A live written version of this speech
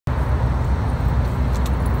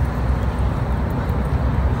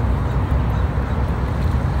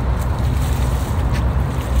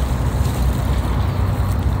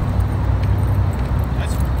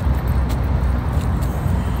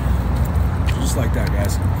just like that,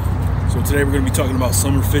 guys. So today we're going to be talking about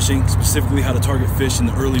summer fishing, specifically how to target fish in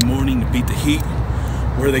the early morning to beat the heat,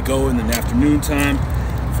 where they go in the afternoon time,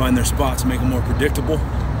 find their spots, make them more predictable,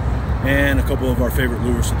 and a couple of our favorite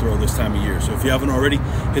lures to throw this time of year. So if you haven't already,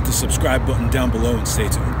 hit the subscribe button down below and stay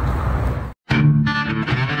tuned.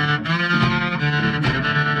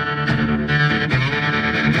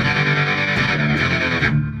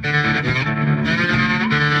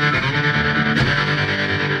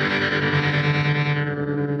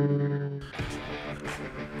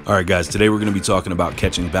 Alright guys, today we're going to be talking about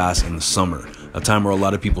catching bass in the summer, a time where a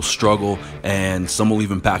lot of people struggle and some will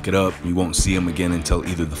even pack it up. You won't see them again until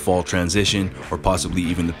either the fall transition or possibly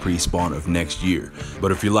even the pre-spawn of next year.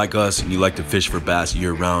 But if you're like us and you like to fish for bass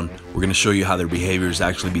year round, we're going to show you how their behaviors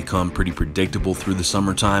actually become pretty predictable through the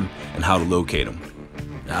summertime and how to locate them.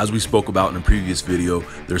 As we spoke about in a previous video,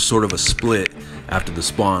 there's sort of a split after the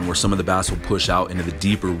spawn where some of the bass will push out into the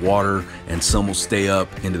deeper water and some will stay up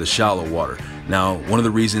into the shallow water. Now, one of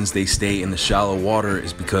the reasons they stay in the shallow water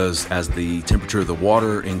is because as the temperature of the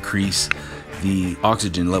water increase, the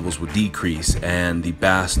oxygen levels will decrease, and the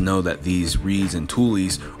bass know that these reeds and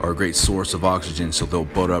toolies are a great source of oxygen, so they'll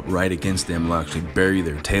butt up right against them. They'll actually bury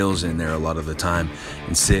their tails in there a lot of the time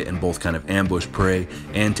and sit and both kind of ambush prey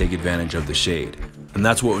and take advantage of the shade. And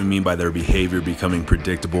that's what we mean by their behavior becoming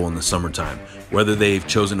predictable in the summertime. Whether they've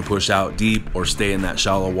chosen to push out deep or stay in that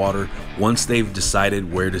shallow water, once they've decided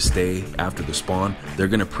where to stay after the spawn, they're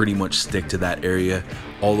going to pretty much stick to that area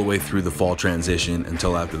all the way through the fall transition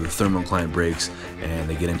until after the thermocline breaks and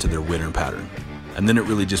they get into their winter pattern. And then it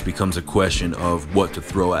really just becomes a question of what to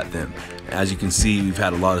throw at them. As you can see, we've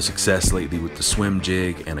had a lot of success lately with the swim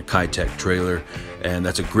jig and a Kitech trailer, and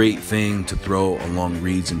that's a great thing to throw along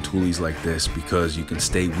reeds and toolies like this because you can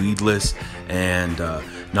stay weedless and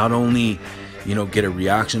not only get a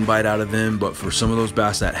reaction bite out of them, but for some of those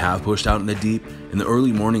bass that have pushed out in the deep, in the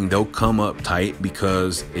early morning they'll come up tight,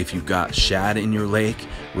 because if you've got shad in your lake,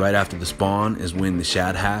 right after the spawn is when the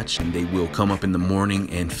shad hatch, and they will come up in the morning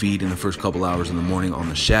and feed in the first couple hours in the morning on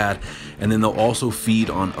the shad, and then they'll also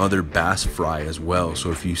feed on other bass fry as well.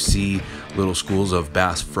 So if you see little schools of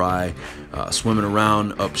bass fry swimming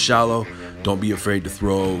around up shallow, don't be afraid to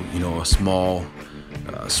throw a small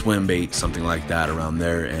swim bait, something like that around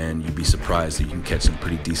there, and you'd be surprised that you can catch some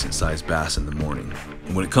pretty decent sized bass in the morning.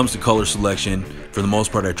 And when it comes to color selection, for the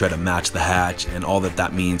most part I try to match the hatch, and all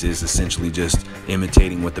that means is essentially just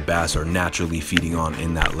imitating what the bass are naturally feeding on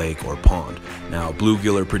in that lake or pond. Now,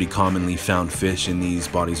 bluegill are pretty commonly found fish in these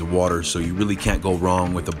bodies of water, so you really can't go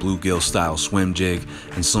wrong with a bluegill style swim jig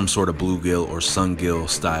and some sort of bluegill or sungill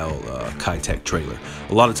style Kitech trailer.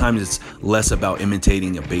 A lot of times it's less about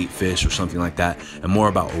imitating a bait fish or something like that and more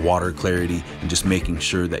about water clarity and just making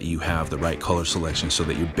sure that you have the right color selection so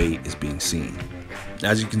that your bait is being seen.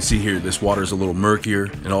 As you can see here, this water is a little murkier.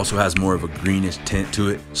 It also has more of a greenish tint to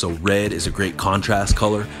it, so red is a great contrast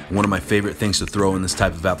color. And one of my favorite things to throw in this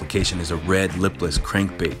type of application is a red lipless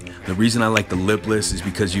crankbait. The reason I like the lipless is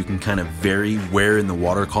because you can kind of vary where in the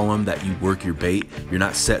water column that you work your bait. You're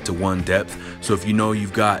not set to one depth, so if you know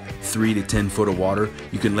you've got 3 to 10 foot of water,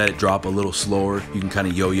 you can let it drop a little slower. You can kind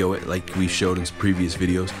of yo-yo it like we showed in some previous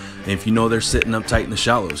videos. And if you know they're sitting up tight in the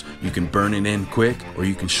shallows, you can burn it in quick or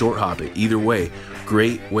you can short hop it. Either way,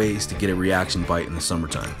 great ways to get a reaction bite in the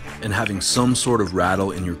summertime. And having some sort of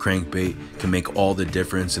rattle in your crankbait can make all the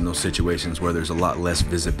difference in those situations where there's a lot less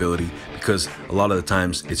visibility, because a lot of the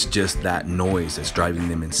times it's just that noise that's driving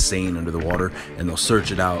them insane under the water, and they'll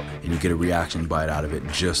search it out and you get a reaction bite out of it,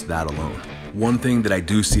 just that alone. One thing that I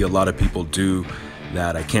do see a lot of people do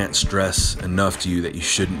that I can't stress enough to you that you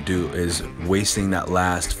shouldn't do is wasting that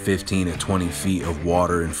last 15 to 20 feet of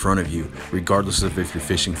water in front of you, regardless of if you're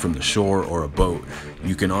fishing from the shore or a boat.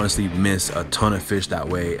 You can honestly miss a ton of fish that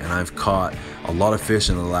way, and I've caught a lot of fish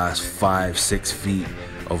in the last 5-6 feet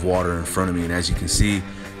of water in front of me. And as you can see,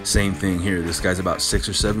 same thing here. This guy's about 6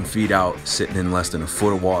 or 7 feet out, sitting in less than a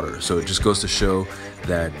foot of water. So it just goes to show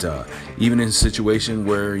that even in a situation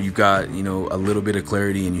where you've got a little bit of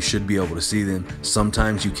clarity and you should be able to see them,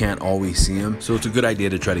 sometimes you can't always see them. So it's a good idea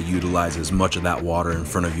to try to utilize as much of that water in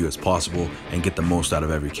front of you as possible and get the most out of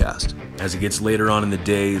every cast. As it gets later on in the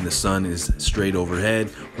day and the sun is straight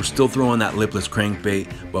overhead, we're still throwing that lipless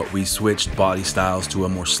crankbait, but we switched body styles to a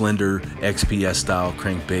more slender XPS style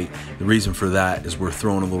crankbait. The reason for that is we're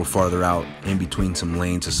throwing a little farther out in between some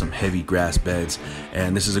lanes of some heavy grass beds,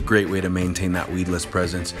 and this is a great way to maintain that weedless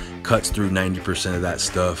presence, cuts through 90% of that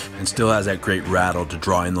stuff, and still has that great rattle to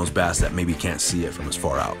draw in those bass that maybe can't see it from as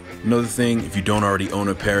far out. Another thing, if you don't already own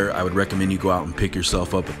a pair, I would recommend you go out and pick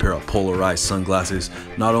yourself up a pair of polarized sunglasses.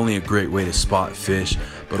 Not only a great way to spot fish,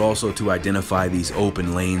 but also to identify these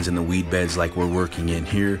open lanes in the weed beds like we're working in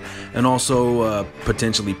here, and also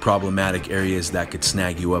potentially problematic areas that could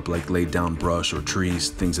snag you up, like laid down brush or trees,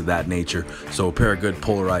 things of that nature. So a pair of good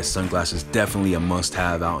polarized sunglasses, definitely a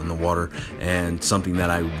must-have out in the water, and something that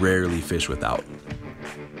I rarely fish without.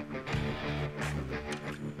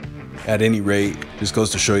 At any rate, this goes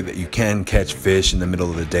to show you that you can catch fish in the middle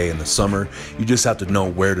of the day in the summer. You just have to know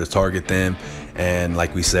where to target them, and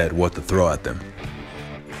like we said, what to throw at them.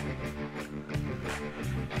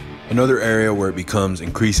 Another area where it becomes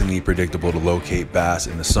increasingly predictable to locate bass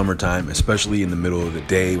in the summertime, especially in the middle of the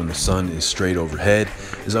day when the sun is straight overhead,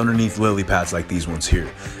 is underneath lily pads like these ones here.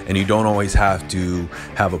 And you don't always have to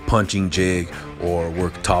have a punching jig or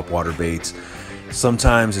work topwater baits.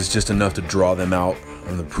 Sometimes it's just enough to draw them out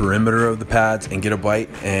on the perimeter of the pads and get a bite.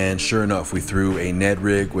 And sure enough, we threw a Ned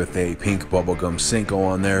rig with a pink bubblegum Cinco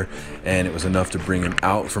on there, and it was enough to bring him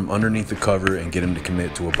out from underneath the cover and get him to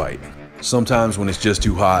commit to a bite. Sometimes when it's just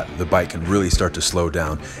too hot, the bite can really start to slow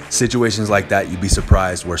down. Situations like that, you'd be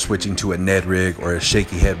surprised where switching to a Ned rig or a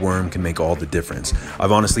shaky head worm can make all the difference.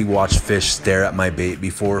 I've honestly watched fish stare at my bait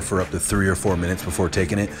before for up to 3 or 4 minutes before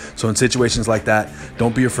taking it. So in situations like that,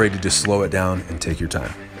 don't be afraid to just slow it down and take your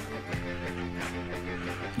time.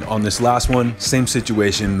 On this last one, same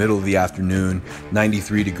situation, middle of the afternoon,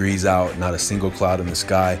 93 degrees out, not a single cloud in the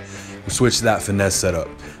sky. We switched to that finesse setup.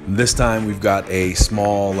 This time we've got a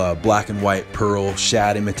small black and white pearl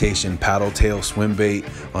shad imitation paddle tail swim bait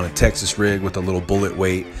on a Texas rig with a little bullet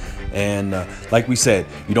weight. And like we said,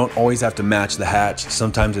 you don't always have to match the hatch.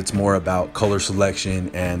 Sometimes it's more about color selection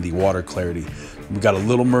and the water clarity. We got a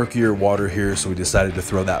little murkier water here, so we decided to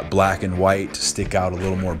throw that black and white to stick out a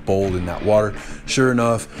little more bold in that water. Sure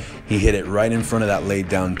enough, he hit it right in front of that laid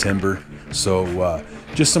down timber. So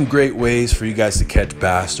just some great ways for you guys to catch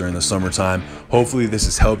bass during the summertime. Hopefully this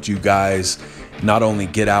has helped you guys not only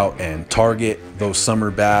get out and target those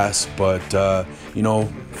summer bass, but you know,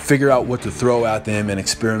 figure out what to throw at them and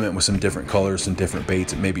experiment with some different colors and different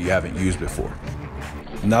baits that maybe you haven't used before.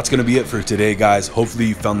 And that's going to be it for today, guys. Hopefully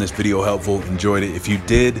you found this video helpful, enjoyed it. If you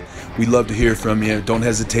did, we'd love to hear from you. Don't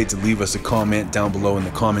hesitate to leave us a comment down below in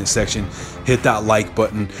the comment section. Hit that like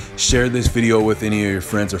button. Share this video with any of your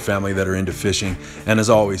friends or family that are into fishing. And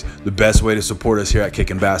as always, the best way to support us here at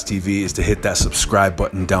Kickin Bass TV is to hit that subscribe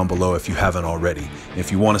button down below if you haven't already. And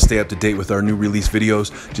if you want to stay up to date with our new release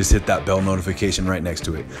videos, just hit that bell notification right next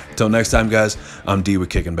to it. Until next time, guys, I'm D with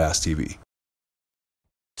Kickin Bass TV.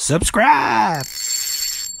 Subscribe!